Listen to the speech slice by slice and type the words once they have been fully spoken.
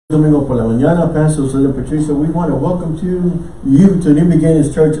Domingo por la mañana, Pastor José and Patricia. We want to welcome you to New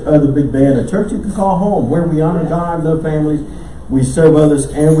Beginnings Church of the Big Band, a church you can call home, where we honor God, love families, we serve others,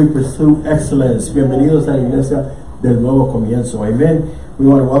 and we pursue excellence. Bienvenidos a la Iglesia del Nuevo Comienzo. Amen. We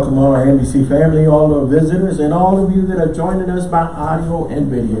want to welcome all our NBC family, all our visitors, and all of you that are joining us by audio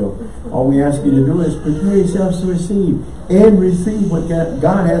and video. All we ask you to do is prepare yourselves to receive what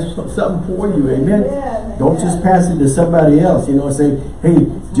God has something for you. Amen. Don't just pass it to somebody else, say, hey,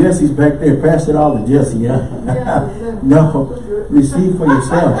 Jesse's back there, pass it all to Jesse. No, receive for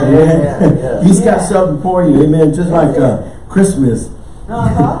yourself. Amen. He's got something for you. Amen. Just like Christmas.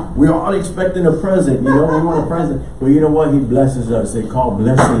 We're all expecting a present, we want a present. Well, you know what? He blesses us. They call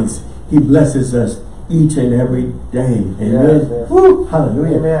blessings. He blesses us each and every day. Amen. Yes. Woo,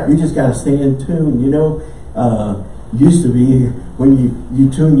 hallelujah. Amen. You just got to stay in tune, Used to be when you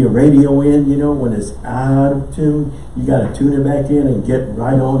tune your radio in, when it's out of tune, you got to tune it back in and get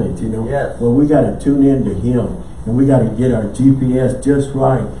right on it, Yes. Well, we got to tune in to Him, and we got to get our GPS just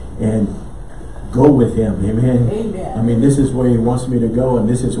right and go with Him. Amen. Amen. I mean, this is where He wants me to go, and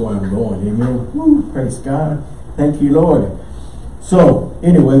this is where I'm going. Amen. Woo, praise God. Thank you, Lord. So,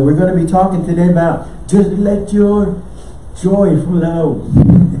 anyway, we're going to be talking today about just let your joy flow.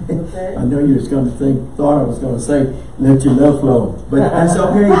 Okay. I know you was going to thought I was going to say, let your love flow. But that's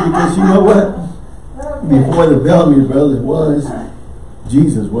okay, because you know what? Before the Bellamy brothers was,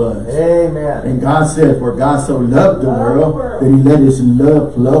 Jesus was. Amen. And God said, for God so loved the world that He let His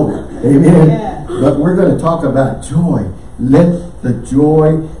love flow. Amen. But we're going to talk about joy. Let the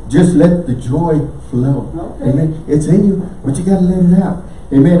joy flow. Okay. Amen. It's in you, but you got to let it out.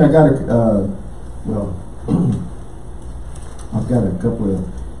 Amen. I got I've got a couple of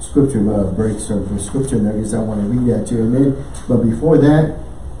scripture breaks or scripture nuggets I want to read at you. Amen. But before that,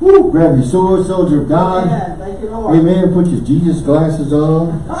 grab your sword, soldier of God. Amen. Thank you, Lord. Amen. Put your Jesus glasses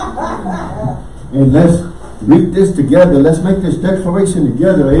on. And let's read this together. Let's make this declaration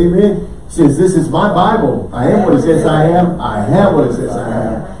together. Amen. Since this is my Bible, I am what it says I am. I have what it says I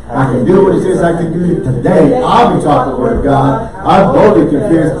am. I can do what it says I can do. Today, I'll be taught the word of God. I boldly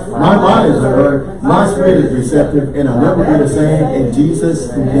confess. My mind is alert. My spirit is receptive. And I'll never be the same in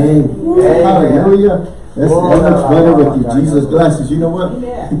Jesus' name. Hallelujah. That's much better with your Jesus glasses. You know what?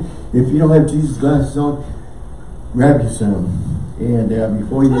 If you don't have Jesus glasses on, grab you some. And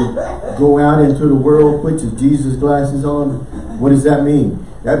before you go out into the world, put your Jesus glasses on. What does that mean?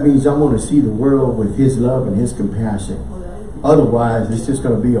 That means I'm going to see the world with His love and His compassion. Otherwise, it's just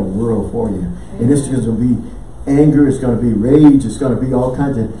going to be a world for you. And it's just going to be anger. It's going to be rage. It's going to be all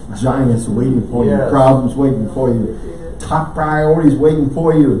kinds of giants waiting for you. Problems waiting for you. Top priorities waiting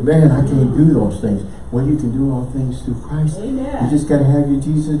for you. Man, I can't do those things. Well, you can do all things through Christ. Amen. You just got to have your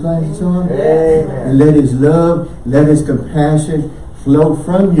Jesus glasses on. Amen. And let His love, let His compassion flow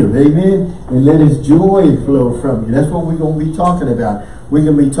from you. Amen. And let His joy flow from you. That's what we're going to be talking about. We're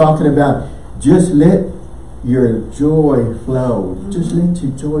going to be talking about just let your joy flow. Just let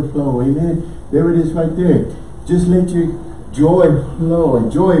your joy flow. Amen. There it is right there. Just let your joy flow. And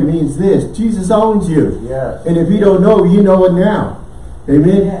joy means this. Jesus owns you. Yes. And if you don't know, you know it now.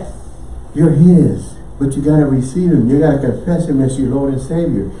 Amen. Yes. You're His. But you got to receive Him. You got to confess Him as your Lord and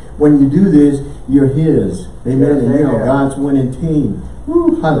Savior. When you do this, you're His. Amen. Yes, and you're on God's winning team.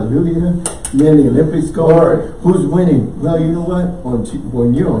 Woo, hallelujah. Man, the Olympics go. Who's winning? Well, you know what?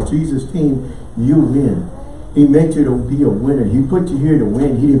 When you're on Jesus' team, you win. He made you to be a winner. He put you here to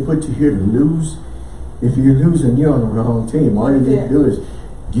win. He didn't put you here to lose. If you're losing, you're on the wrong team. All you need to do is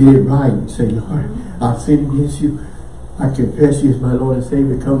get it right and say, Lord, I've sinned against you. I confess you as my Lord and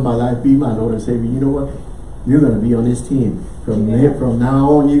Savior. Come in my life, be my Lord and Savior. You know what? You're going to be on this team. From now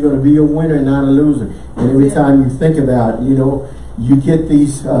on, you're going to be a winner, not a loser. And every time you think about, you get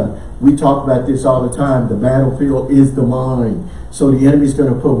these, we talk about this all the time, the battlefield is the mind. So the enemy's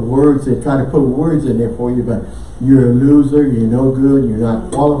going to put words, they try to put words in there for you, but you're a loser, you're no good, you're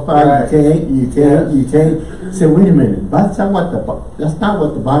not qualified, right. you can't. Say, wait a minute, that's not what the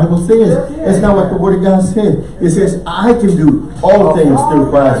Bible says. That's not what the Word of God says. It says, I can do all things through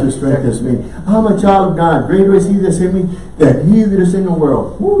Christ who strengthens me. I'm a child of God. Greater is He that's in me than he that is in the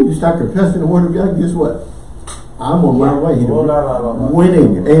world. Woo, you start confessing the Word of God, guess what? I'm on my way to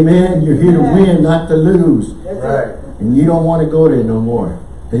winning. Amen. You're here to win, not to lose. Right. And you don't want to go there no more.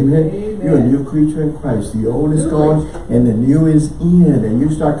 Amen. Amen. You're a new creature in Christ. The old is gone and the new is in. And you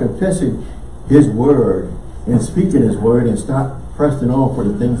start confessing His word and speaking His word and stop pressing on for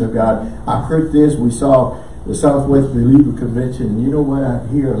the things of God. I heard this. We saw the Southwest Believer Convention. And you know what I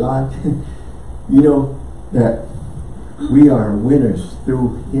hear a lot? That we are winners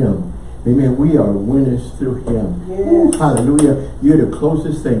through Him. Amen. We are winners through him. Yes. Ooh, hallelujah. You're the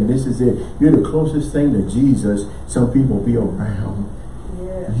closest thing. This is it. You're the closest thing to Jesus some people be around.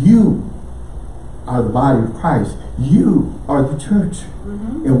 Yes. You are the body of Christ. You are the church.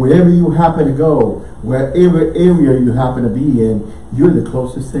 And wherever you happen to go, wherever area you happen to be in, you're the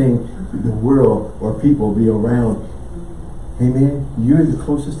closest thing the world or people be around. Amen. You're the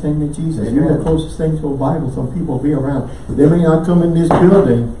closest thing to Jesus. Amen. You're the closest thing to a Bible some people be around. They may not come in this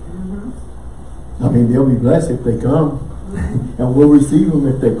building. I mean, they'll be blessed if they come. And we'll receive them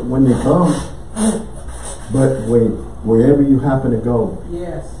when they come. But wherever you happen to go,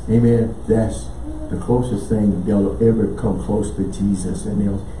 yes. Amen, that's the closest thing they'll ever come close to Jesus. And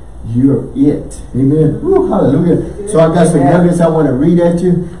you're it. Amen. Woo, hallelujah. So I got some nuggets I want to read at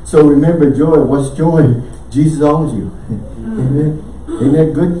you. So remember joy. What's joy? Jesus owns you. Amen. Ain't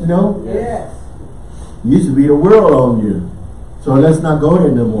that good to know? Yes. Used to be the world owned you. So let's not go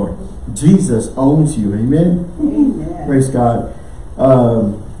there no more. Jesus owns you. Amen. Amen. Praise God.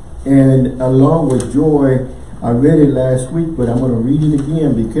 And along with joy, I read it last week, but I'm going to read it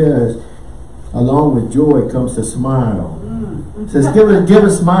again because along with joy comes the smile. It says, give a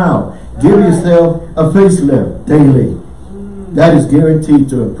smile. Give yourself a facelift daily. That is guaranteed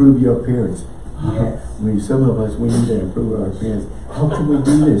to improve your appearance. Yes. Some of us, we need to improve our appearance. How can we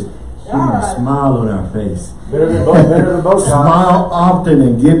do this? We need a smile on our face. Better than both smile often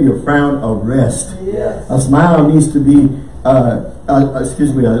and give your frown a rest. Yes. A smile needs to be,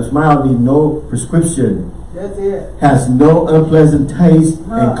 a smile needs no prescription. That's it. Has no unpleasant taste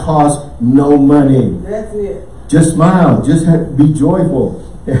and costs no money. That's it. Just smile. Just be joyful.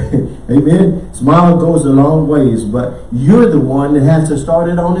 Amen. Smile goes a long ways, but you're the one that has to start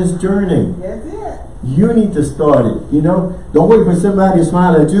it on this journey. That's it. You need to start it. You know, don't wait for somebody to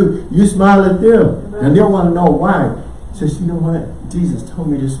smile at you. You smile at them, and they'll want to know why. Says, you know what? Jesus told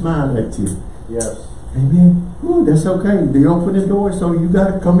me to smile at you. Yes. Amen. Ooh, that's okay. They open the door, so you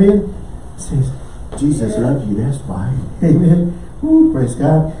got to come in. Says, Jesus loves you. That's why. Amen. Ooh, praise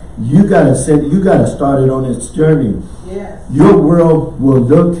God. You gotta start it on this journey. Yes. Your world will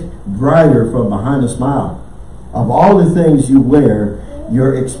look brighter from behind a smile. Of all the things you wear,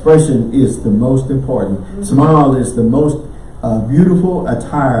 your expression is the most important. Smile is the most beautiful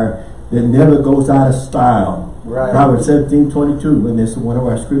attire that never goes out of style. Right. Proverbs 17:22, and this is one of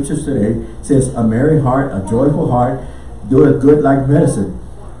our scriptures today, says, a merry heart, a joyful heart, doeth good like medicine.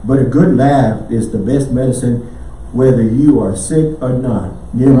 But a good laugh is the best medicine, whether you are sick or not.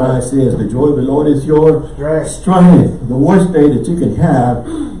 Nehemiah says, the joy of the Lord is your strength. The worst day that you can have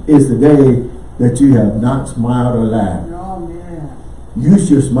is the day that you have not smiled or laughed. Oh, yeah.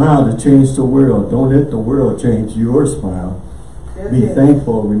 Use your smile to change the world. Don't let the world change your smile. Be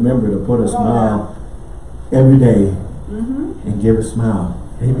thankful. Remember to put a smile every day and give a smile.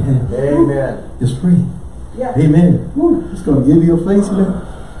 Amen. Amen. It's free. Yeah. Amen. Woo. It's going to give you a facelift.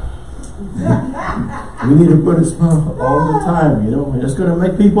 We need to put a smile all the time, you know, and it's going to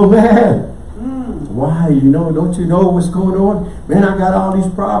make people mad. Why? You know, don't you know what's going on? Man, I got all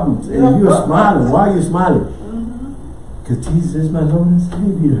these problems. And you're smiling. Why are you smiling? Because Jesus is my Lord and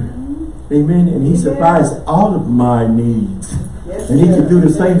Savior. Amen. And he supplies all of my needs. And he can do the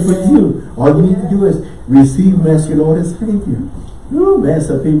same for you. All you need to do is receive him as your Lord and Savior. Ooh, man,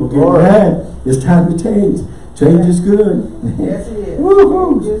 some people get mad. It's time to change. Change is good. Yes, it is.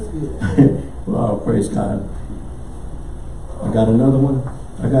 Woo-hoo. Change is good. Wow, praise God. I got another one.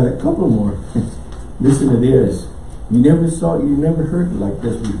 I got a couple more. Listen to this. You never heard it like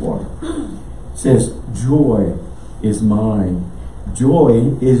this before. It says, joy is mine.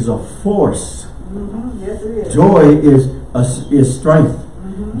 Joy is a force. Yes, it is. Joy is strength.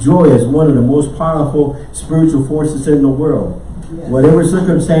 Joy is one of the most powerful spiritual forces in the world. Yes. Whatever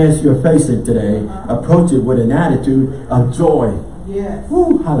circumstance you're facing today, approach it with an attitude of joy. Yes.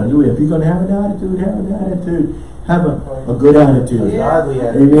 Woo, hallelujah. If you're going to have an attitude, have an attitude. Have a good attitude. Yes.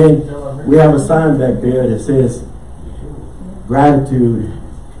 Amen. We have a sign back there that says, gratitude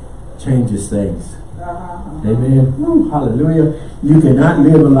changes things. Amen. Woo, hallelujah. You cannot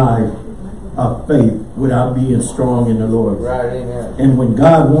live a life of faith without being strong in the Lord. Right, amen. And when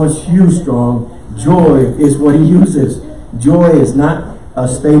God wants you strong, joy is what he uses. Joy is not a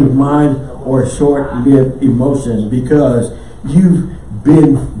state of mind or a short-lived emotion, because you've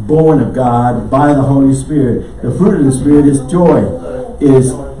been born of God by the Holy Spirit. The fruit of the Spirit is joy,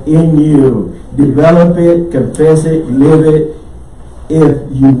 is in you. Develop it, confess it, live it,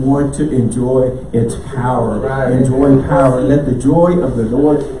 if you want to enjoy its power. Right. Enjoy power. Let the joy of the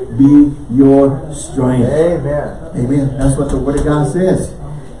Lord be your strength. Amen. Amen. That's what the Word of God says.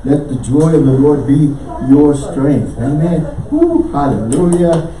 Let the joy of the Lord be your strength. Amen. Woo,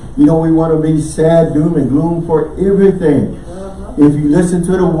 hallelujah. You know, we want to be sad, doom, and gloom for everything. If you listen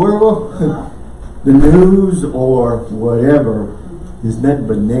to the world, the news, or whatever, is nothing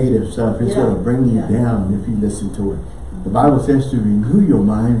but negative stuff. It's going to bring you down if you listen to it. The Bible says to renew your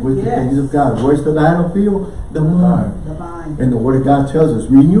mind with the things of God. Where's the battlefield? The mind. The mind. And the Word of God tells us,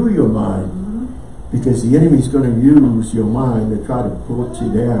 renew your mind. Because the enemy is going to use your mind to try to put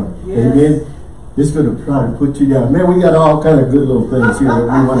you down. Amen. It's going to try to put you down. Man, we got all kind of good little things here that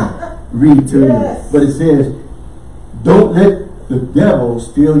we want to read to you. But it says, don't let the devil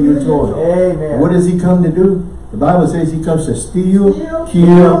steal your joy. Amen. What does he come to do? The Bible says he comes to steal,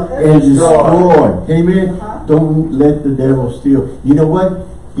 kill, and destroy. Amen. Don't let the devil steal. You know what?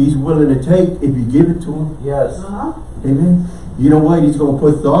 He's willing to take if you give it to him. Yes. Amen. You know what? He's going to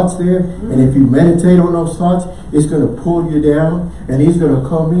put thoughts there. And if you meditate on those thoughts, it's going to pull you down. And he's going to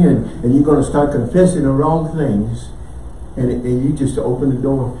come in. And you're going to start confessing the wrong things. And you just open the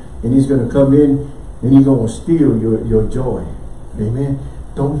door. And he's going to come in. And he's going to steal your joy. Amen.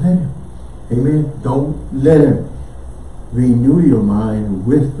 Don't let him. Amen. Don't let him. Renew your mind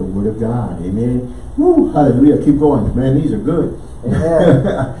with the Word of God. Amen. Woo, hallelujah. Keep going. Man, these are good.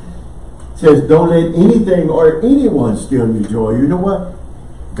 Amen. Says, don't let anything or anyone steal your joy. You know what?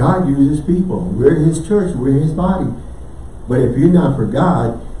 God uses people. We're his church. We're his body. But if you're not for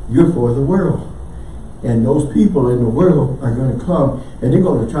God, you're for the world. And those people in the world are going to come and they're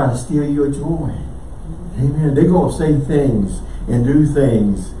going to try to steal your joy. Amen. They're going to say things and do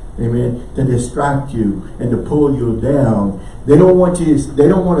things, amen, to distract you and to pull you down. They don't want you. They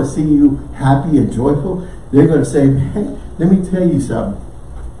don't want to see you happy and joyful. They're going to say, hey, let me tell you something.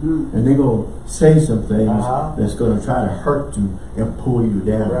 And they're going to say some things that's going to try to hurt you and pull you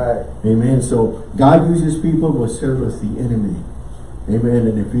down. Right. Amen. So God uses people, but so does the enemy. Amen.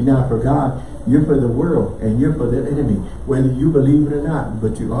 And if you're not for God, you're for the world and you're for the enemy, whether you believe it or not,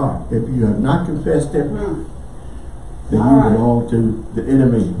 but you are. If you have not confessed it, then you belong to the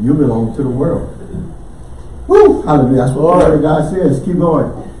enemy. You belong to the world. Woo! Hallelujah. That's what the Word of God says. Keep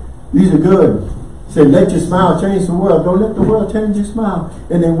going. These are good. Say, let your smile change the world. Don't let the world change your smile.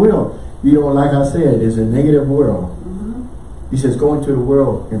 And they will. You know, like I said, it's a negative world. He says, go into the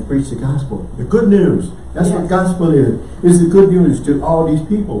world and preach the gospel. The good news. That's what gospel is. It's the good news to all these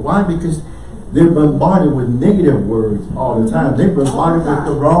people. Why? Because they're bombarded with negative words all the time. They're bombarded with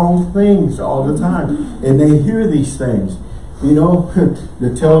the wrong things all the time. And they hear these things. You know,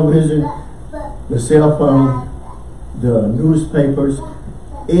 the television, the cell phone, the newspapers,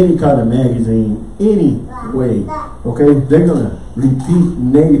 any kind of magazine, any way, okay, they're going to repeat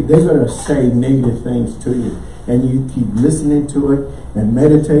negative, they're going to say negative things to you. And you keep listening to it and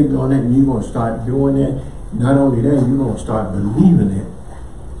meditating on it, and you're going to start doing it. Not only that, you're going to start believing it.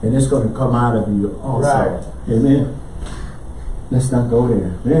 And it's going to come out of you also. Right. Amen. Let's not go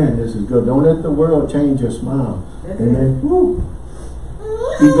there. Man, this is good. Don't let the world change your smile. Amen. Woo.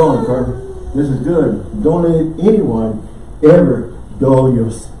 Keep going, Cordero. This is good. Don't let anyone ever dull your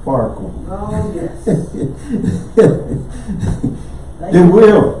sparkle. Oh, yes. They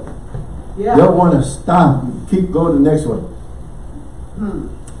will. Yeah. They'll want to stop. Keep going to the next one.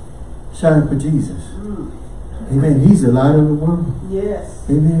 Shine for Jesus. Amen. He's the light of the world. Yes.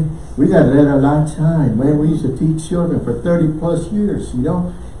 Amen. We got to let our light shine. Man, we used to teach children for 30 plus years, you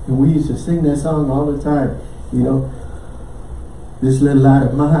know. And we used to sing that song all the time. You know, this little light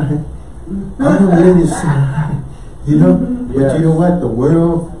of mine, I'm going to let it shine. You know, but you know what? The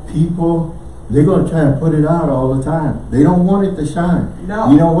world, people, they're going to try and put it out all the time. They don't want it to shine. No.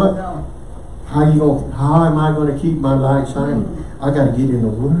 You know what? No. How am I going to keep my light shining? I got to get in the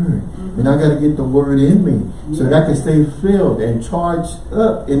Word. And I got to get the Word in me so that I can stay filled and charged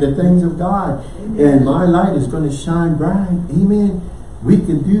up in the things of God. And my light is going to shine bright. Amen. We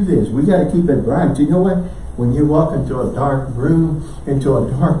can do this. We got to keep it bright. You know what? When you walk into a dark room, into a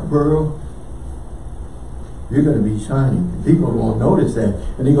dark world, you're going to be shining. People won't notice that.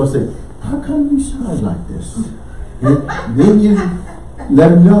 And they're going to say, how come you shine like this? And then you let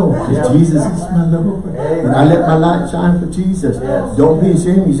them know that Jesus is my Lord. And I let my light shine for Jesus. Don't be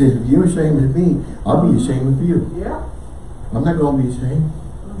ashamed. He says, if you're ashamed of me, I'll be ashamed of you. I'm not going to be ashamed.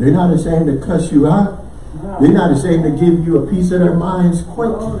 They're not ashamed to cuss you out. They're not ashamed to give you a piece of their minds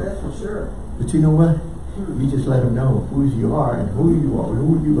quick. That's for sure. But you know what? You just let them know who you are and who you are,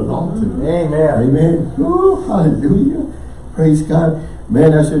 who you belong to. Amen. Amen. Ooh, hallelujah. Praise God.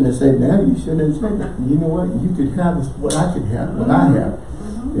 Man, I shouldn't have said that. You shouldn't have said that. You know what? You could have what I could have, what I have.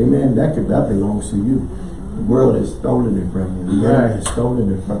 Amen. That belongs to you. The world has stolen it from you. The world has stolen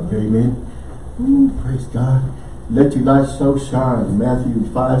it from you. Amen. Ooh, praise God. Let your light so shine. Matthew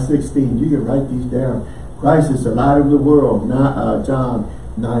 5:16. You can write these down. Christ is the light of the world. John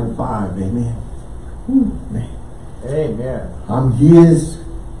 9:5. Amen. Woo, man. Amen. I'm His.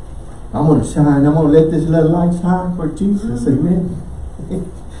 I'm going to shine. I'm going to let this little light shine for Jesus. Amen.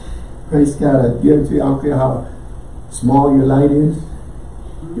 Praise God. I guarantee you, I don't care how small your light is.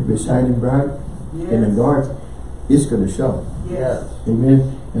 If it's shining bright in the dark, it's going to show. Yes.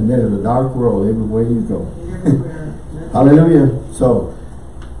 Amen. And there's a dark world everywhere you go. Hallelujah. So,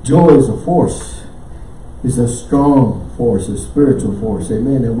 joy is a force. It's a strong force, a spiritual force.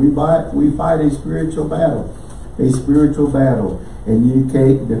 Amen. And we fight a spiritual battle. A spiritual battle. And you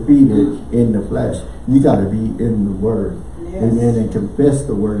can't defeat it in the flesh. You got to be in the Word. Yes. Amen. And confess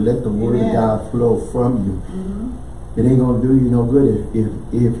the Word. Let the Word of God flow from you. It ain't going to do you no good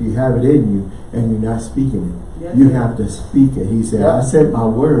if you have it in you and you're not speaking it. Yes. You have to speak it. He said, I sent my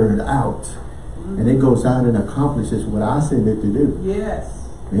Word out. And it goes out and accomplishes what I sent it to do. Yes.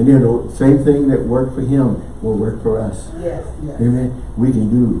 And then the same thing that worked for Him will work for us. Yes. Yes. Amen. We can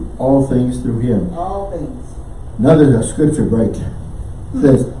do all things through Him. All things. Another scripture break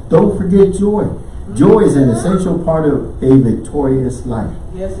says, don't forget joy. Joy is an essential part of a victorious life.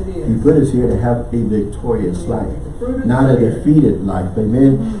 Yes, it is. He put us here to have a victorious life, not a defeated life.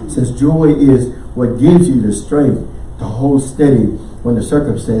 Amen. It says joy is what gives you the strength to hold steady when the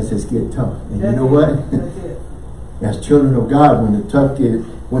circumstances get tough. And you know what? As children of God,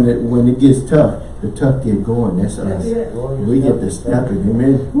 when it gets tough, the tough get going. That's us. We get to step in.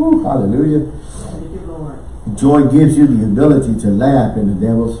 Amen. Woo, hallelujah. Joy gives you the ability to laugh in the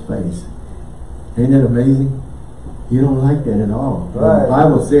devil's face. Ain't that amazing? You don't like that at all. Right. The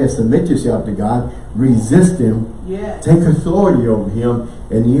Bible says, submit yourself to God, resist Him, take authority over Him,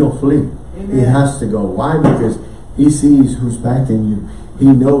 and He'll flee. Amen. He has to go. Why? Because He sees who's backing you. He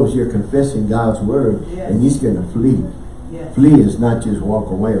knows you're confessing God's word, and He's going to flee. Yes. Flee is not just walk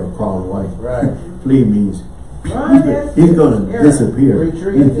away or crawl away. Right. Flee means he's going to disappear.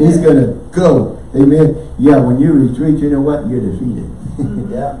 He's going to go. Amen. Yeah, when you retreat, you know what? You're defeated.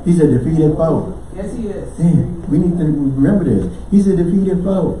 He's a defeated foe. Yes, He is. Man, we need to remember this. He's a defeated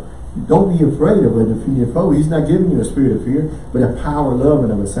foe. Don't be afraid of a defeated foe. He's not giving you a spirit of fear, but a power, love,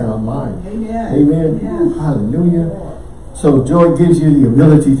 and of a sound mind. Amen. Amen. Amen. Hallelujah. So joy gives you the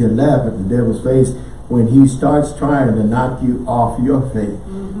ability to laugh at the devil's face when he starts trying to knock you off your faith.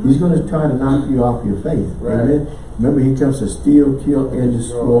 He's going to try to knock you off your faith. Right. Amen. Remember, he comes to steal, kill, and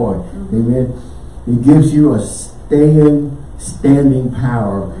destroy. Amen. He gives you a standing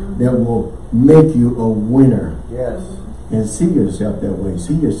power that will make you a winner. Yes. And see yourself that way.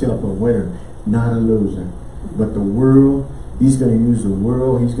 See yourself a winner, not a loser. But the world, he's going to use the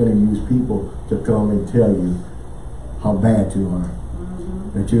world, he's going to use people to come and tell you how bad you are.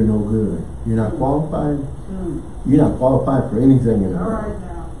 That you're no good. You're not qualified. You're not qualified for anything in life.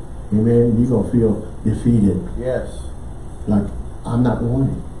 Amen. You're going to feel defeated. Yes. Like, I'm not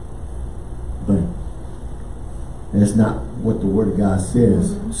wanted. But that's not what the Word of God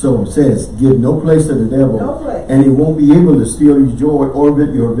says. So it says, give no place to the devil, and he won't be able to steal your joy or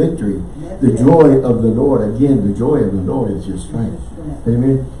your victory. The joy of the Lord, again, the joy of the Lord is your strength.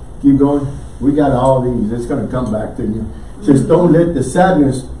 Amen. Keep going. We got all these. It's going to come back to you. It says, don't let the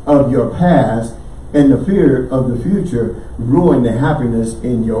sadness of your past and the fear of the future ruin the happiness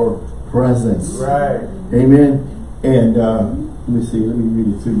in your presence. Right. Amen. And let me see. Let me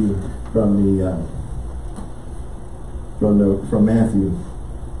read it to you from the from Matthew.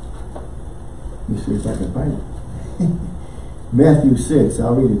 Let me see if I can find it. Matthew 6.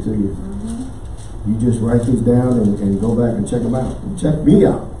 I'll read it to you. You just write this down and go back and check them out. And check me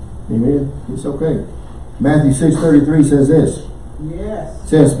out. Amen. It's okay. Matthew 6:33 says this. Yes. It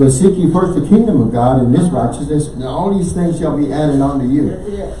says, but seek ye first the kingdom of God and His righteousness, and all these things shall be added unto you.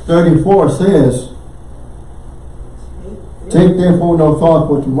 34 says, take therefore no thought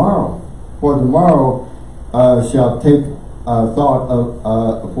for tomorrow tomorrow shall take thought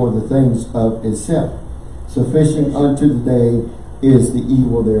for the things of itself. Sufficient unto the day is the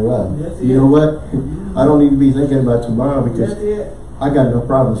evil thereof. You know what? I don't need to be thinking about tomorrow because I got no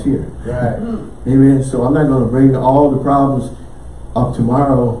problems here. Right. Amen. So I'm not going to bring all the problems of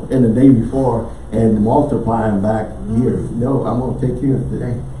tomorrow and the day before and multiply them back here. No, I'm going to take care of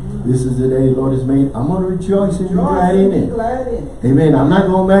today. This is the day the Lord has made. I'm going to rejoice and be glad in it. Amen. I'm not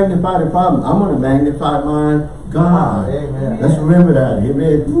going to magnify the problem. I'm going to magnify my God. Amen. Let's remember that.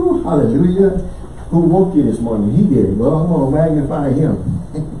 Amen. Woo, hallelujah. Who woke you this morning? He did. Well, I'm going to magnify Him.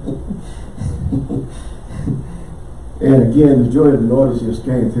 And again, the joy of the Lord is your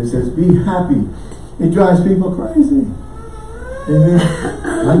strength. It says, be happy. It drives people crazy. Amen.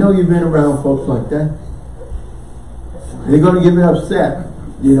 I know you've been around folks like that. They're going to get upset,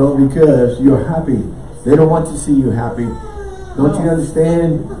 you know, because you're happy. They don't want to see you happy. Don't you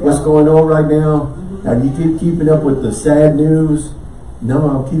understand what's going on right now? Are you keeping up with the sad news? No,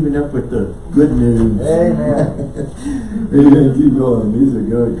 I'm keeping up with the good news. Amen. Amen. Keep going. These are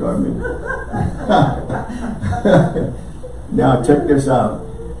good, Carmen. Now check this out.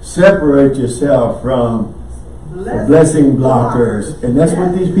 Separate yourself from blessing blockers. And that's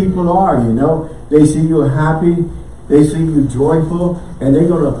what these people are, you know. They see you happy. They see you joyful. And they're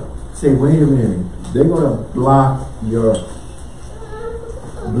going to say, wait a minute. They're going to block your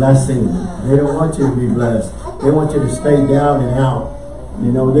blessing. They don't want you to be blessed. They want you to stay down and out.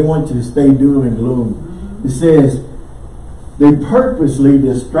 You know, they want you to stay doom and gloom. It says, they purposely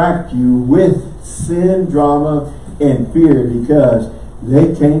distract you with sin, drama, and fear because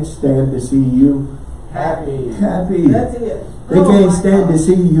they can't stand to see you happy. That's it. They can't stand to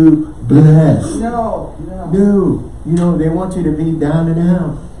see you blessed. No. You know, they want you to be down and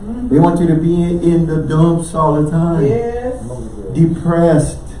out. They want you to be in the dumps all the time. Yes.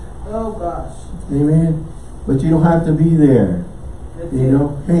 Depressed. Oh gosh. Amen. But you don't have to be there. You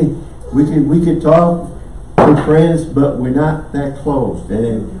know, hey, we could talk with friends, but we're not that close.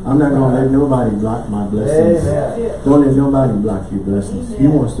 And I'm not going to let nobody block my blessings. Don't let nobody block your blessings. He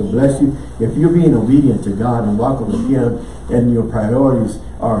wants to bless you. If you're being obedient to God and walking with Him, and your priorities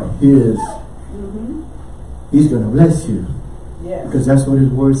are His, He's going to bless you. Because that's what His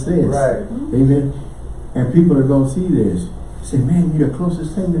Word says. Right. Amen. And people are going to see this. Say, man, you're the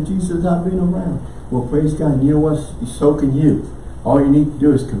closest thing to Jesus I've been around. Well, praise God. And you know what? So can you. All you need to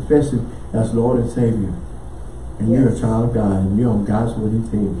do is confess Him as Lord and Savior. And you're a child of God. And you're on God's winning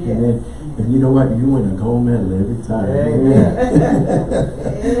team. Amen. And you know what? You win a gold medal every time. Amen.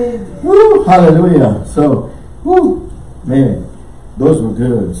 Woo, hallelujah. So, woo, man, those were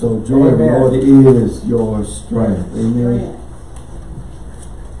good. So joy of the Lord is your strength. Amen.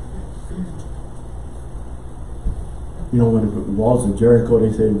 You know, when the walls of Jericho,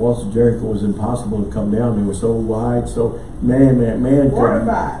 they say the walls of Jericho was impossible to come down. They were so wide, so man.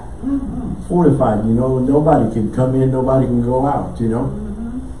 Fortified. Fortified, you know. Nobody can come in, nobody can go out, you know.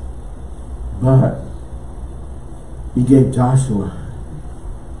 But He gave Joshua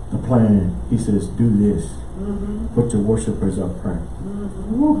the plan. He says, do this. Put your worshipers up front.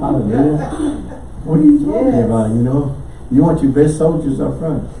 Hallelujah. What are you talking about, you know? You want your best soldiers up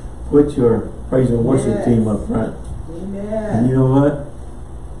front. Put your praise and worship team up front. And you know what?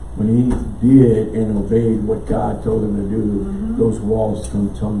 When he did and obeyed what God told him to do, those walls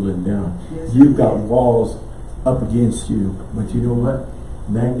come tumbling down. You've got walls up against you, but you know what?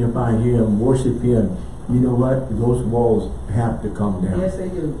 Magnify Him, worship Him. You know what? Those walls have to come down. Yes, they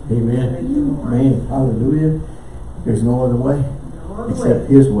do. Amen. Man, hallelujah. There's no other way except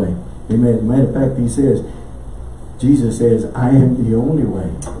His way. Amen. Matter of fact, He says, Jesus says, I am the only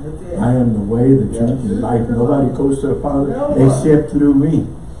way. I am the way, the truth, and the life. Nobody goes to the Father except through me.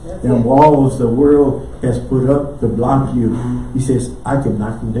 And walls the world has put up to block you. He says, I can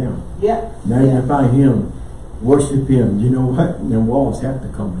knock them down. Magnify Him. Worship Him. You know what? Them walls have to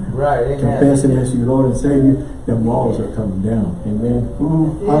come down. Right. Confess Him as your Lord and Savior. Them walls are coming down. Amen.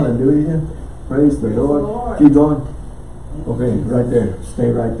 Ooh, hallelujah. Praise the Lord. Keep going. Okay, right there.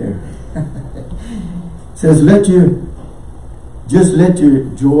 Stay right there. It says, just let your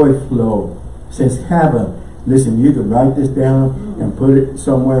joy flow. It says, listen, you can write this down and put it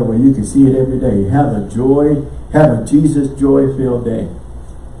somewhere where you can see it every day. Have a Jesus joy-filled day.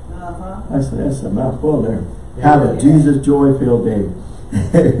 That's a mouthful there. Have a Jesus joy-filled day.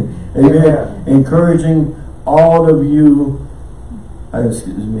 Amen. Encouraging all of you,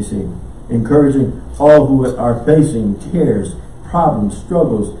 encouraging all who are facing cares, problems,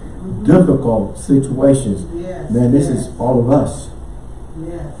 struggles, difficult situations. Man, this is all of us.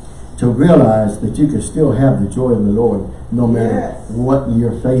 To realize that you can still have the joy of the Lord no matter what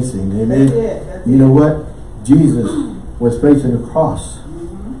you're facing. Amen. You know what? Jesus was facing a cross.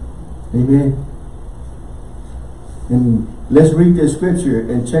 Amen. And let's read this scripture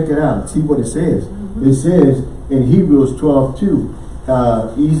and check it out. See what it says. It says in Hebrews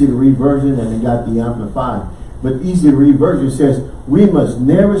 12:2, easy to read version, and it got the Amplified. But easy to read version says, we must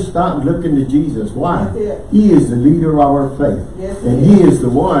never stop looking to Jesus. Why? He is the leader of our faith. And He is the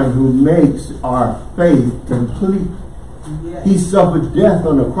one who makes our faith complete. He suffered death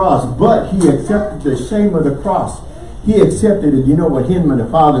on the cross, but He accepted the shame of the cross. He accepted it. You know what Him and the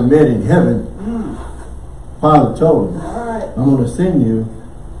Father met in heaven? Father told Him, I'm going to send you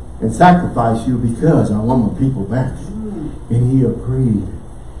and sacrifice you because I want my people back. And He agreed.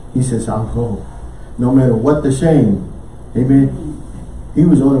 He says, I'll go. No matter what the shame. Amen. He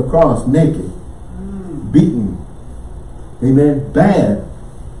was on the cross naked, beaten. Amen. Bad.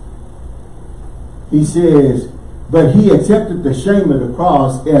 He says, But he accepted the shame of the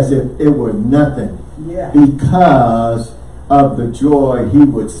cross as if it were nothing. Yeah. Because of the joy he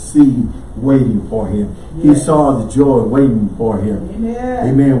would see waiting for him. Yes. He saw the joy waiting for him. Amen.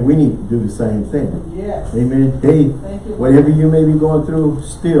 Amen. We need to do the same thing. Yes. Amen. Hey, whatever you may be going through,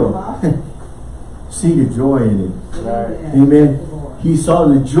 still see the joy in it. Right. Amen. He saw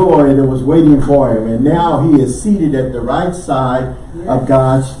the joy that was waiting for him, and now he is seated at the right side of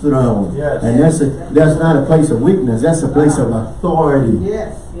God's throne. Yes. And that's not a place of weakness. That's a place of authority.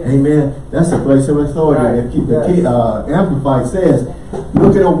 Yes. Yes. Amen. That's a place of authority. Right. The Amplified says,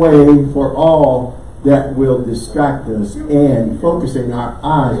 looking away for all that will distract us and focusing our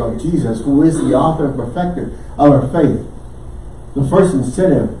eyes on Jesus, who is the author and perfecter of our faith. The first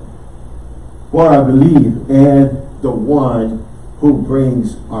incentive for our belief and the one who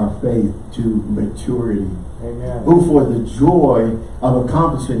brings our faith to maturity. Amen. Who for the joy of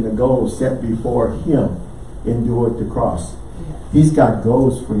accomplishing the goal set before him endured the cross. He's got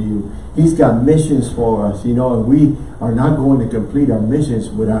goals for you. He's got missions for us, you know, and we are not going to complete our missions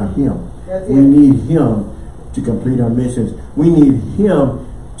without him. We need him to complete our missions. We need him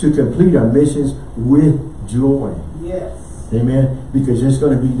to complete our missions with joy. Yes. Amen. Because there's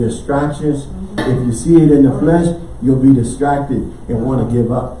going to be distractions. If you see it in the flesh, you'll be distracted and want to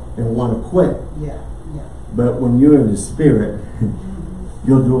give up and want to quit. Yeah. Yeah. But when you're in the spirit,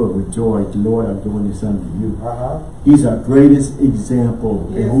 you'll do it with joy. Lord, I'm doing this unto you. He's our greatest example.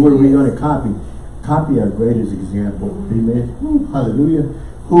 Yes, and who are we going to copy? Copy our greatest example. Amen. Ooh, hallelujah.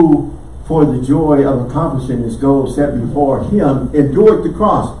 Who, for the joy of accomplishing his goal set before him, endured the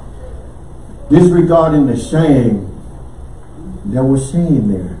cross, disregarding the shame. There was shame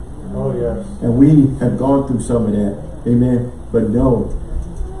there. Oh, yes. And we have gone through some of that. Amen. But no,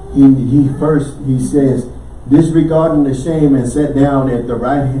 he says, disregarding the shame, and sat down at the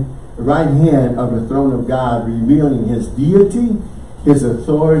right hand of the throne of God, revealing his deity, his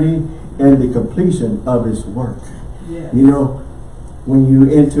authority, and the completion of his work. Yes. You know, when you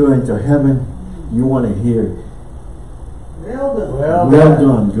enter into heaven, you want to hear, well done. Well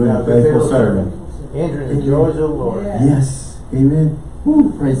done, good and faithful servant. Enter the joys of the Lord. Yes. Amen.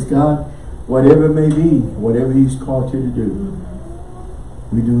 Ooh, praise God. Whatever it may be, whatever he's called you to do,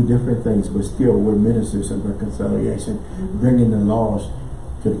 we do different things, but still we're ministers of reconciliation, bringing the lost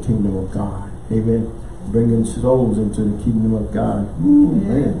to the kingdom of God. Amen. Bringing souls into the kingdom of God. Ooh,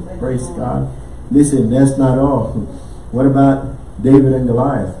 man, praise God. Listen, that's not all. What about David and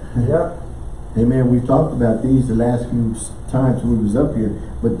Goliath? Yep. Amen. We talked about these the last few times we was up here,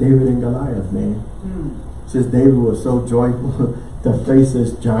 but David and Goliath, man. Says David was so joyful to face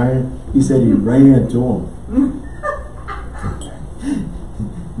this giant. He said he ran to him.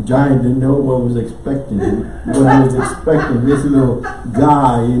 Giant didn't know what was expecting him. What he was expecting, this little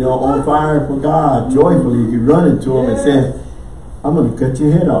guy, you know, on fire for God, joyfully, he run into him and said, I'm going to cut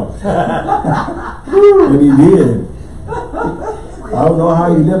your head off. And he did. I don't know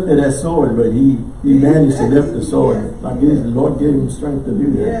how he lifted that sword, but he managed to lift the sword. Like the Lord gave him strength to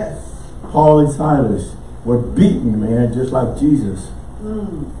do that. Yes. Paul and Silas were beaten, man, just like Jesus.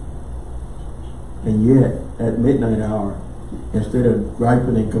 And yet, at midnight hour, instead of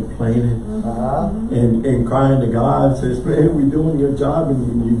griping and complaining and crying to God, says, hey, we're doing your job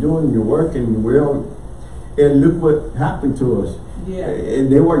and you're doing your work and and look what happened to us. Yeah.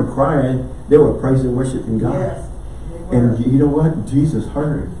 And they weren't crying, they were praising, worshiping God. Yes, and you know what? Jesus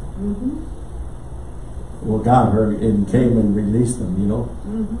heard. Well, God heard and came and released them, you know.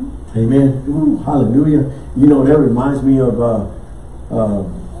 Amen. Ooh, hallelujah. You know, that reminds me of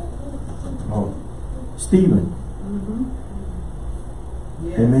Stephen.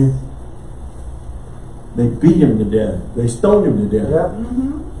 Yes. Amen. They beat him to death. They stoned him to death.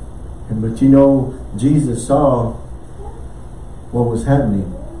 Yep. But you know, Jesus saw what was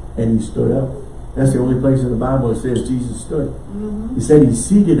happening and he stood up. That's the only place in the Bible that says Jesus stood. He said he's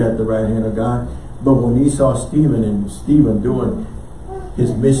seated at the right hand of God. But when he saw Stephen doing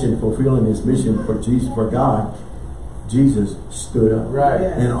his mission, fulfilling his mission for Jesus, for God, Jesus stood up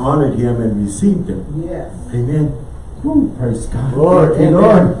and honored him and received him. Yes. Amen. Ooh, praise God. Lord,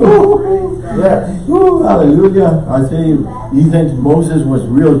 Lord. Ooh, yeah. Ooh, hallelujah. I tell you think Moses was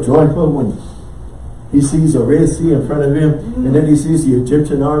real joyful when he sees the Red Sea in front of him, and then he sees the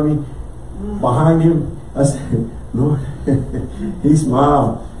Egyptian army behind him? I said, Lord, he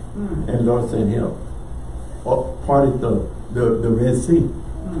smiled. And Lord said, you know, parted the Red Sea,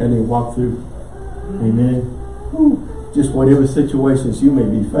 and they walked through. Amen. Ooh. Just whatever situations you may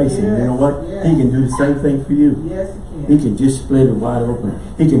be facing, you know what? He can do the same thing for you. Yes, he can. He can just split it wide open.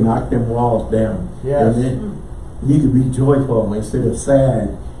 He can knock them walls down. Yes. Amen. You can be joyful instead of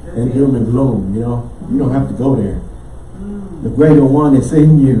sad. and doom and gloom, you know. You don't have to go there. The greater one is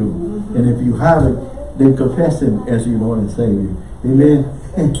in you. And if you haven't, then confess him as your Lord and Savior. Amen.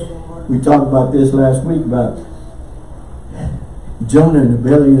 We talked about this last week about Jonah in the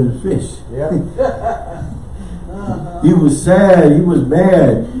belly of the fish. He was sad, he was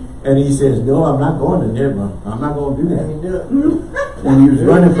mad, and he says, no, I'm not going to Nineveh. I'm not going to do that. And he was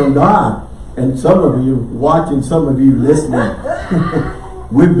running from God. And some of you watching, some of you listening,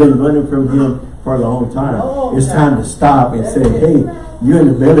 we've been running from him for a long time. It's time to stop and say, hey, you're in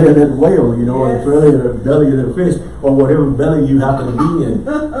the belly of that whale, you know, or the belly of the fish, or whatever belly you happen to be in,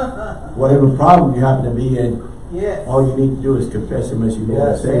 whatever problem you happen to be in. All you need to do is confess him as you Lord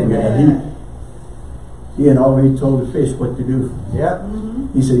and Savior. And he had already told the fish what to do.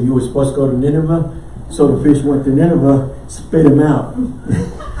 He said, you were supposed to go to Nineveh. So the fish went to Nineveh, spit him out.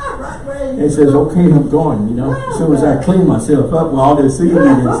 And says, okay, I'm going, you know. As soon as I clean myself up with all this seaweed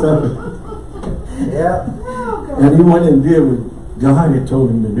and stuff. And he went and did what God had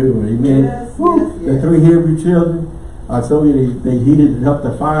told him to do. Amen. The 3 Hebrew children, I told you they heated up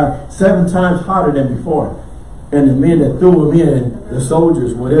the fire 7 times hotter than before. And the men that threw them in, the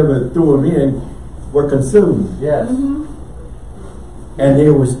soldiers, whatever threw them in, were consumed. And they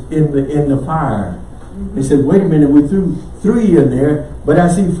was in the fire. They said, wait a minute, we threw 3 in there, but I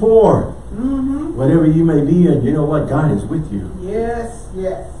see 4. Whatever you may be in, you know what? God is with you.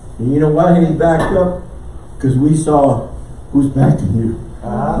 And you know why he backed up? Because we saw who's backing you.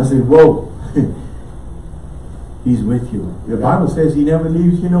 I said, whoa. He's with you. The Bible says he never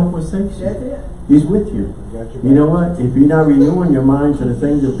leaves you nor forsakes you. He's with you. You know what? If you're not renewing your mind to the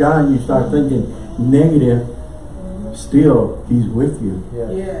things of God, and you start thinking negative, still he's with you.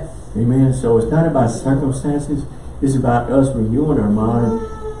 Amen. So it's not about circumstances. It's about us renewing our mind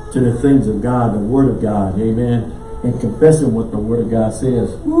to the things of God, the Word of God. Amen. And confessing what the Word of God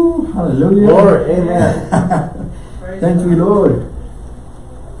says. Woo, hallelujah. Lord, amen. Thank you, Lord.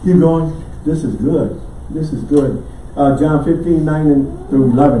 Keep going. This is good. This is good. John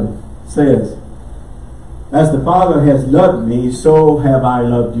 15:9-11 says, as the Father has loved me, so have I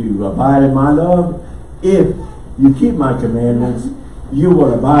loved you. Abide in my love. If you keep my commandments, you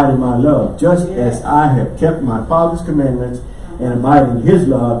will abide in my love. Just as I have kept my Father's commandments and abide in his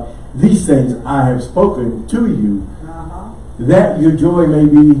love, these things I have spoken to you, that your joy may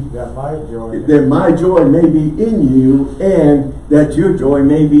be, that my joy may be in you, and that your joy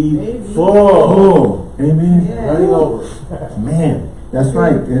may be full. Amen. Running over. Man, that's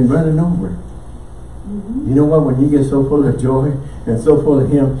right, and running over. You know what? When you get so full of joy and so full of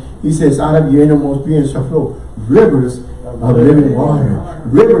him, he says, out of your innermost being shall flow rivers of living water,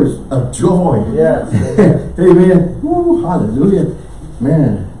 rivers of joy. Amen. Woo, hallelujah.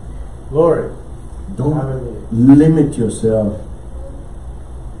 Man, Lord, don't limit yourself.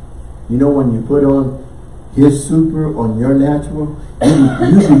 You know, when you put on his super on your natural,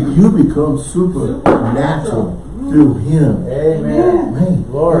 you become supernatural through him. Amen.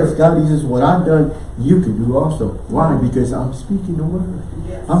 Man, Lord, God, he says, what I've done, you can do also. Why? Because I'm speaking the word.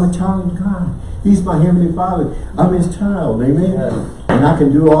 I'm a child of God. He's my heavenly Father. I'm his child. Amen. And I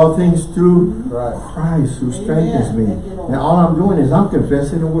can do all things through Christ who strengthens me. And all I'm doing is I'm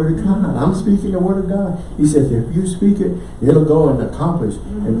confessing the word of God. I'm speaking the word of God. He says, if you speak it, it'll go and accomplish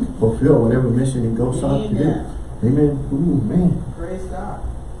and fulfill whatever mission it goes out to do. Amen. Ooh, man. Praise God.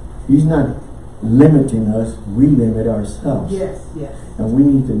 He's not limiting us. We limit ourselves. And we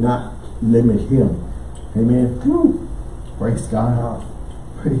need to not limit him. Amen. Woo. Praise God.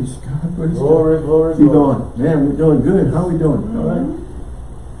 Praise God. Praise God. Glory, keep going. Man, we're doing good. How are we doing? All right.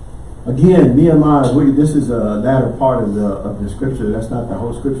 Again, Nehemiah, this is a latter part of the scripture. That's not the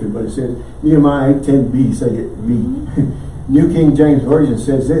whole scripture, but it says, Nehemiah 8:10b, say it, B. New King James Version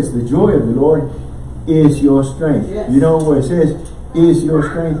says this, the joy of the Lord is your strength. You know where it says, is your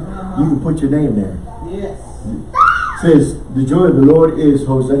strength? You can put your name there. It says, the joy of the Lord is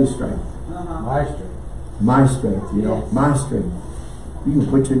Jose's strength. My strength. My strength, you know, my strength. You can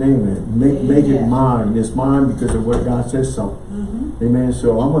put your name in it. Make it mine. It's mine because of what God says so. Amen.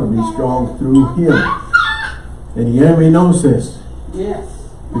 So I'm going to be strong through him. And the enemy knows this.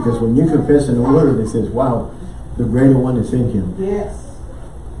 Because when you confess in the word, it says, wow, the greater one is in him.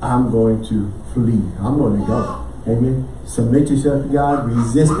 I'm going to flee. I'm going to go. Amen. Submit yourself to God.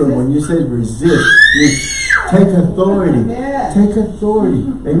 Resist him. When you say resist, take authority. Take authority.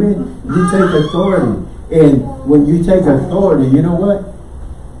 Amen. You take authority. And when you take authority, you know what?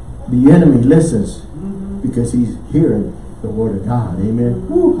 The enemy listens because he's hearing the word of God. Amen.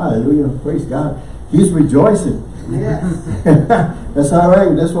 Woo, hallelujah. Praise God. He's rejoicing. That's all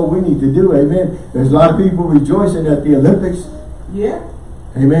right. That's what we need to do. Amen. There's a lot of people rejoicing at the Olympics.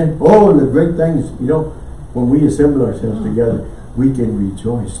 Amen. Oh, the great things, you know, when we assemble ourselves together, we can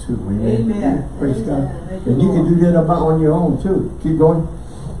rejoice too. Amen. Amen. Praise Amen. God. Thank And you can do that about on your own too. Keep going.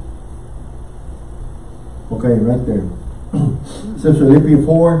 Okay, right there. So Philippians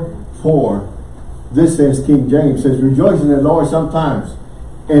 4:4. This says, King James says, rejoice in the Lord sometimes.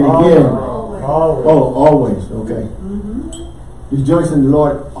 And again, Always. always. Okay. Rejoice in the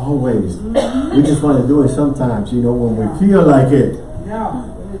Lord always. We just want to do it sometimes, you know, when we feel like it. No.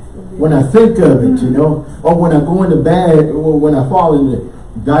 When I think of it, you know, or when I go into bad, or when I fall into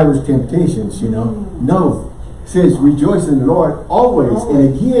diverse temptations, you know. No. It says, rejoice in the Lord always.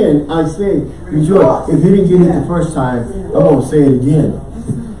 And again, I say, rejoice. If you didn't get it the first time, I'm going to say it again.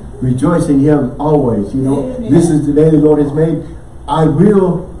 Rejoice in Him always. You know, this is the day the Lord has made. I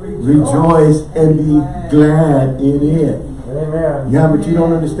will rejoice and be glad in it. Amen. Yeah, but you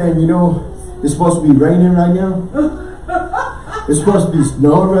don't understand. You know, it's supposed to be raining right now. It's supposed to be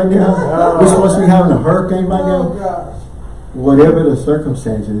snowing right now. We're supposed to be having a hurricane right now. Whatever the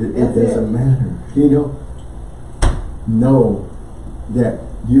circumstances, it doesn't matter. You know that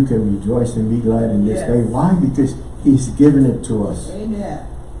you can rejoice and be glad in this day. Why? Because He's given it to us. Amen.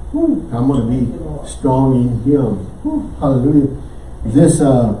 I'm going to be strong in Him. Hallelujah.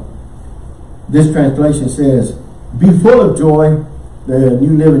 This translation says, be full of joy. The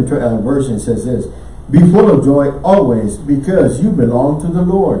New Living Version says this. Be full of joy always because you belong to the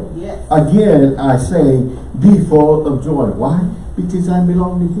Lord. Yes. Again, I say, be full of joy. Why? Because I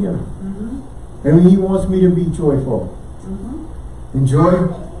belong to Him. And He wants me to be joyful. And joy,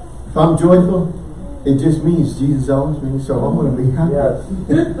 if I'm joyful, it just means Jesus owns me, so I'm going to be happy. Yes.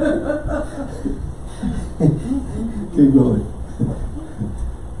 Keep going.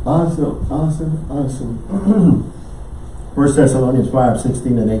 Awesome. 1 Thessalonians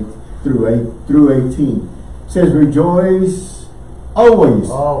 5:16 and 8 through 18 says, rejoice always.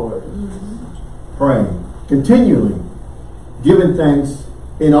 Always. Pray continually, giving thanks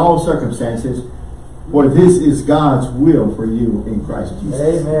in all circumstances, for this is God's will for you in Christ Jesus.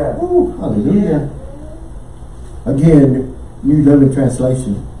 Amen. Ooh, hallelujah. Again, New Living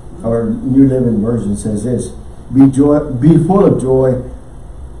Translation or New Living Version says this: be full of joy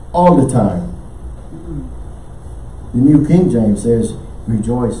all the time. The New King James says,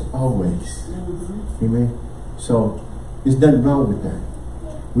 rejoice always. Amen. So there's nothing wrong with that.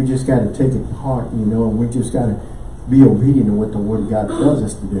 We just got to take it to heart, you know, and we just got to be obedient to what the Word of God tells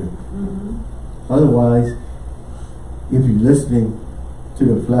us to do. Otherwise, if you're listening to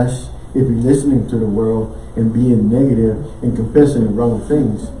the flesh, if you're listening to the world and being negative and confessing the wrong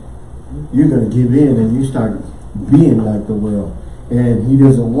things, you're going to give in and you start being like the world. And He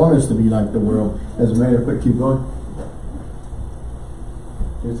doesn't want us to be like the world. As a matter of fact, keep going.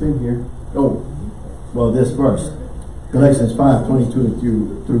 It's in here. Oh, well, this verse, Galatians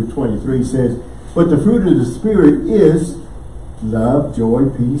 5:22 through 23 says, but the fruit of the Spirit is love, joy,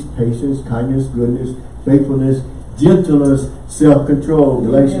 peace, patience, kindness, goodness, faithfulness, gentleness, self-control.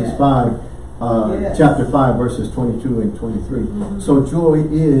 Galatians 5, chapter 5, verses 22 and 23. So joy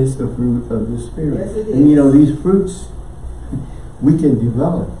is the fruit of the Spirit. Yes, it is. And you know, these fruits, we can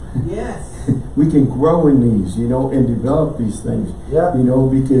develop. Yes. We can grow in these, you know, and develop these things. Yeah. You know,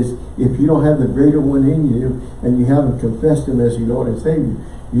 because if you don't have the greater one in you and you haven't confessed Him as your Lord and Savior,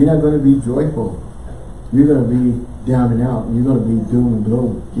 you're not going to be joyful. You're going to be down and out. You're going to be doom and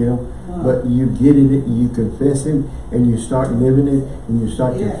gloom, you know. But you get in it, and you confess Him, and you start living it, and you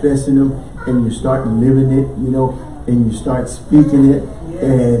start confessing Him, and you start living it, you know, and you start speaking it,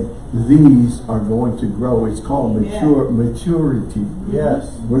 and these are going to grow. It's called maturity.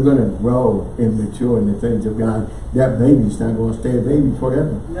 Yes. We're going to grow and mature in the things of God. That baby's not going to stay a baby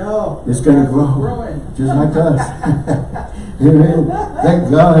forever. No. It's going to grow, just like us. Amen.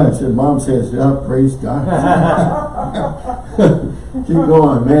 Thank God. So Mom says, oh, praise God. Keep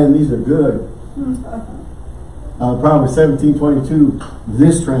going, man. These are good. Proverbs 17:22.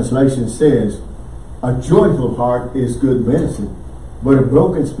 This translation says, a joyful heart is good medicine, but a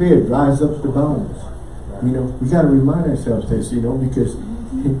broken spirit dries up the bones. You know, we got to remind ourselves this, you know, because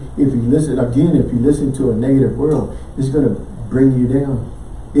if you listen, again, if you listen to a negative world, it's going to bring you down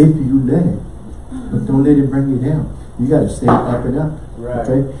if you let it. But don't let it bring you down. You got to stay up and up. Right.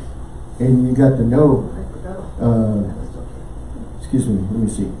 Okay? And you got to know, excuse me, let me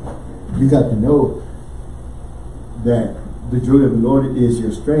see. You got to know that the joy of the Lord is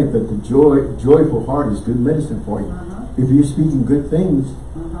your strength, that the joyful heart is good medicine for you. If you're speaking good things,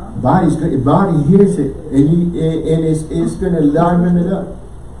 body's good. Body hears it, and it's going to liven it up,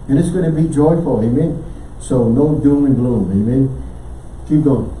 and it's going to be joyful. Amen. So no doom and gloom. Amen. Keep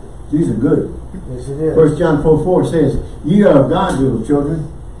going. These are good. Yes, it is. 1 John 4:4 says, "Ye are of God, little children,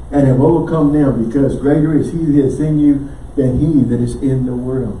 and have overcome them, because greater is he that is in you than he that is in the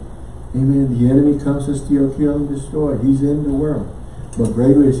world." Amen. The enemy comes to steal, kill, and destroy. He's in the world. But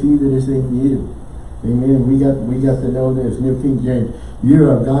greater is he that is in you. Amen. We got to know this. New King James. "You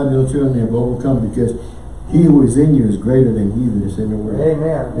are of God, little children, and have overcome, because he who is in you is greater than he that is in the world."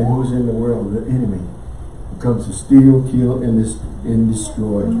 Amen. And who's in the world? The enemy. Who comes to steal, kill, and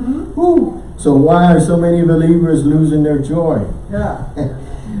destroy. Woo. So why are so many believers losing their joy? Yeah.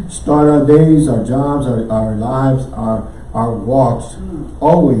 Start our days, our jobs, our lives, our walks,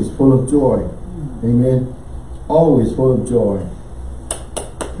 always full of joy. Amen. Always full of joy.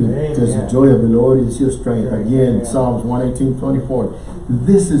 Because the joy of the Lord is your strength. Again, Psalms 118:24.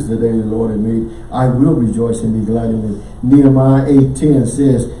 "This is the day the Lord has made. I will rejoice and be glad in it." Nehemiah 8:10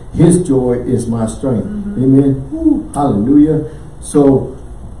 says, "His joy is my strength." Amen. Woo. Hallelujah. So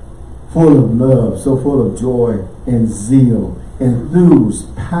full of love, so full of joy and zeal,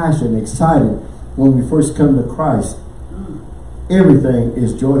 enthused, passion, excited when we first come to Christ. Everything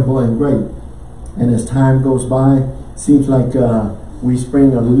is joyful and great. And as time goes by, seems like we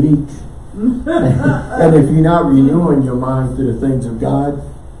spring a leak. And if you're not renewing your mind to the things of God,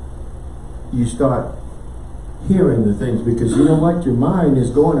 you start hearing the things, because you know what? Your mind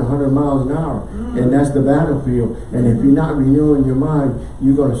is going 100 miles an hour, and that's the battlefield. And if you're not renewing your mind,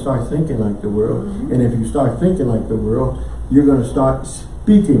 you're going to start thinking like the world. And if you start thinking like the world, you're going to start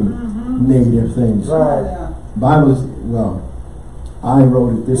speaking negative things. Right. Bible's, well, I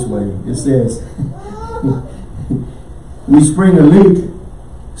wrote it this way. It says, we spring a leak,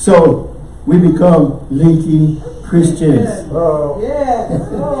 so we become leaky Christians. Oh. Yes.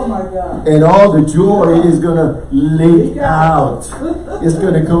 Oh my God. And all the joy is going to leak out. It's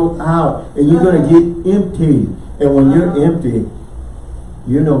going to go out. And you're going to get empty. And when you're empty,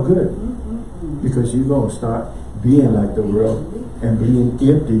 you're no good. Because you're going to start being like the world and being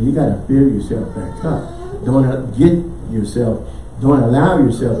empty. You got to fill yourself back up. Don't allow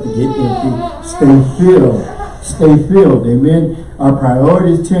yourself to get empty. Stay filled. Stay filled. Amen. Our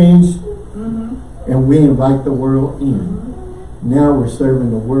priorities change. And we invite the world in. Now we're serving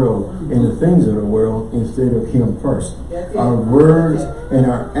the world and the things of the world instead of Him first. Our words and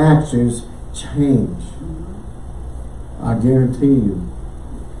our actions change. I guarantee you,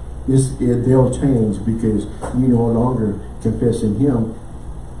 they'll change, because you no longer confessing Him.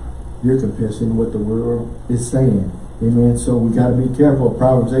 You're confessing what the world is saying. Amen. So we got to be careful.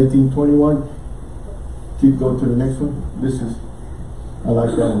 Proverbs 18:21. Keep going to the next one. I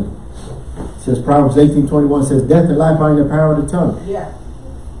like that one. It says, Proverbs 18:21 says, "Death and life are in the power of the tongue. Yeah.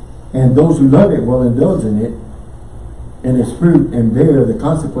 And those who love it will indulge in it, and its fruit, and bear the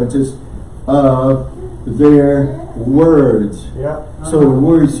consequences of their words." Yeah. So the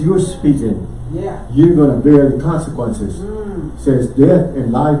words you're speaking, you're going to bear the consequences. It says, "Death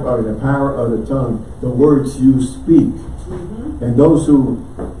and life are in the power of the tongue," the words you speak. And those who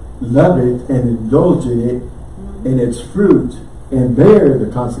love it and indulge in it, and its fruit, and bear the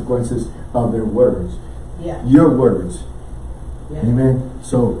consequences of their words. Your words. Amen.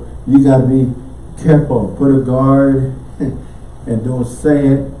 So you got to be careful. Put a guard and don't say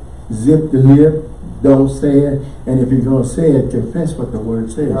it. Zip the lip. Don't say it. And if you're going to say it, confess what the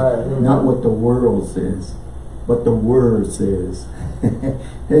word says. Not what the world says. But the word says.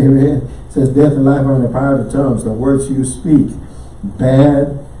 Amen. It says, "Death and life are in the power of the tongues." The words you speak.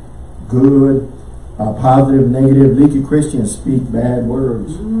 Bad, good, positive, negative. Leaky Christians speak bad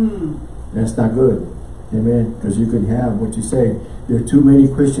words. That's not good. Amen. Because you can have what you say. There are too many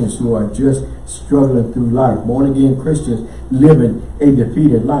Christians who are just struggling through life. Born again Christians living a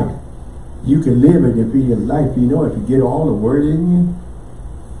defeated life. You can live a defeated life, you know, if you get all the word in you.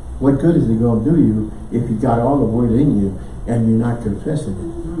 What good is it going to do you if you got all the word in you and you're not confessing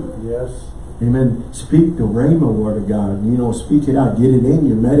it? Yes. Amen. Speak the rhema word of God. You know, speak it out. Get it in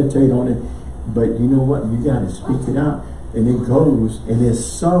you. Meditate on it. But you know what? You got to speak it out. And it goes and it's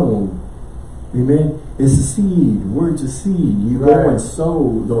sown. Amen. It's a seed. Word's a seed. You go and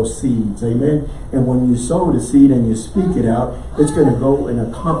sow those seeds. Amen. And when you sow the seed and you speak it out, it's going to go and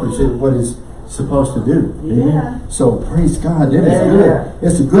accomplish it, what it's supposed to do. Amen. So praise God. That is good.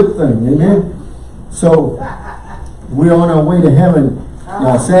 It's a good thing. Amen. So we're on our way to heaven.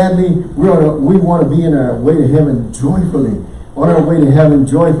 Sadly, we want to be in our way to heaven joyfully. On our way to heaven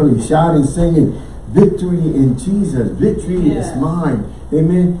joyfully, shouting, singing, "Victory in Jesus. Victory is mine."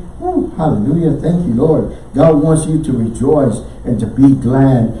 Amen. Woo, hallelujah. Thank you, Lord. God wants you to rejoice and to be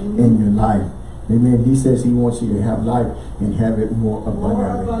glad in your life. Amen. He says he wants you to have life and have it more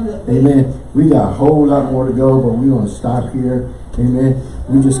abundantly. Amen. We got a whole lot more to go, but we're going to stop here. Amen.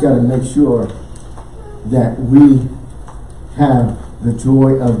 We just got to make sure that we have the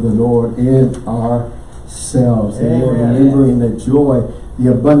joy of the Lord in ourselves. Amen. Remembering the joy,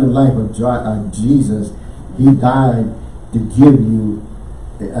 the abundant life of Jesus, he died to give you,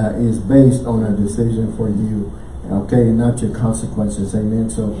 is based on a decision for you. Okay, not your consequences. Amen.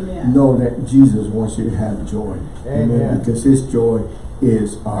 So know that Jesus wants you to have joy. Amen. Because his joy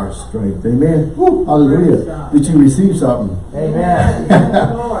is our strength. Amen. Woo, hallelujah. Did you receive something? Amen.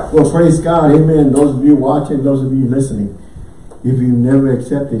 Well, praise God. Amen. Those of you watching, those of you listening, if you never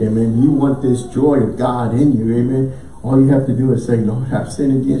accepted, amen, you want this joy of God in you. Amen. All you have to do is say, Lord, I've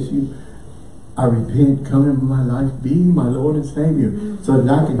sinned against you. I repent, come into my life, be my Lord and Savior, so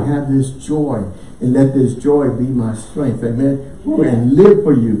that I can have this joy, and let this joy be my strength. Amen. And live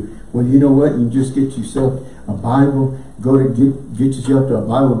for you. Well, you know what? You just get yourself a Bible, go to get yourself to a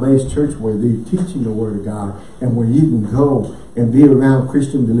Bible-based church where they're teaching the Word of God, and where you can go and be around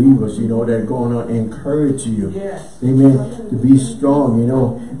Christian believers, you know, that are going to encourage you. Yes. Amen. To be strong, you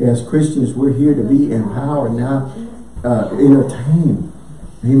know. As Christians, we're here to be empowered, not entertained.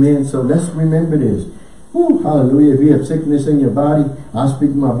 Amen. So let's remember this. Woo, hallelujah. If you have sickness in your body, I speak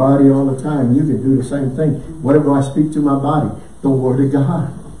to my body all the time. You can do the same thing. Whatever I speak to my body, the Word of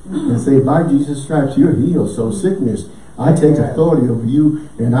God. And say, by Jesus' stripes, you're healed. So sickness, I take authority over you,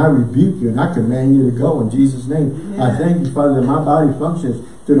 and I rebuke you, and I command you to go in Jesus' name. I thank you, Father, that my body functions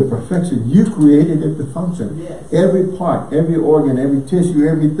to the perfection you created it to function. Every part, every organ, every tissue,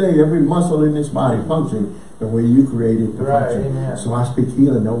 everything, every muscle in this body functions the way you created the function. Amen. So I speak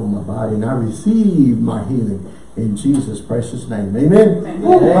healing over my body, and I receive my healing in Jesus' precious name. Amen.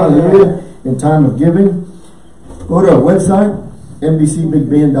 Hallelujah. In time of giving, go to our website,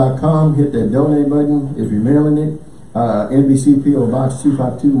 NBCBigBend.com. Hit that donate button if you're mailing it. NBC P.O. Box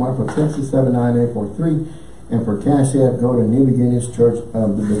 252, Marfa, Texas 79843. And for Cash App, go to New Beginnings Church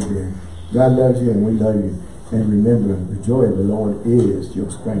of the Big Bend. God loves you, and we love you. And remember, the joy of the Lord is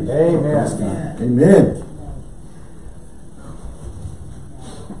your strength. Amen. Amen.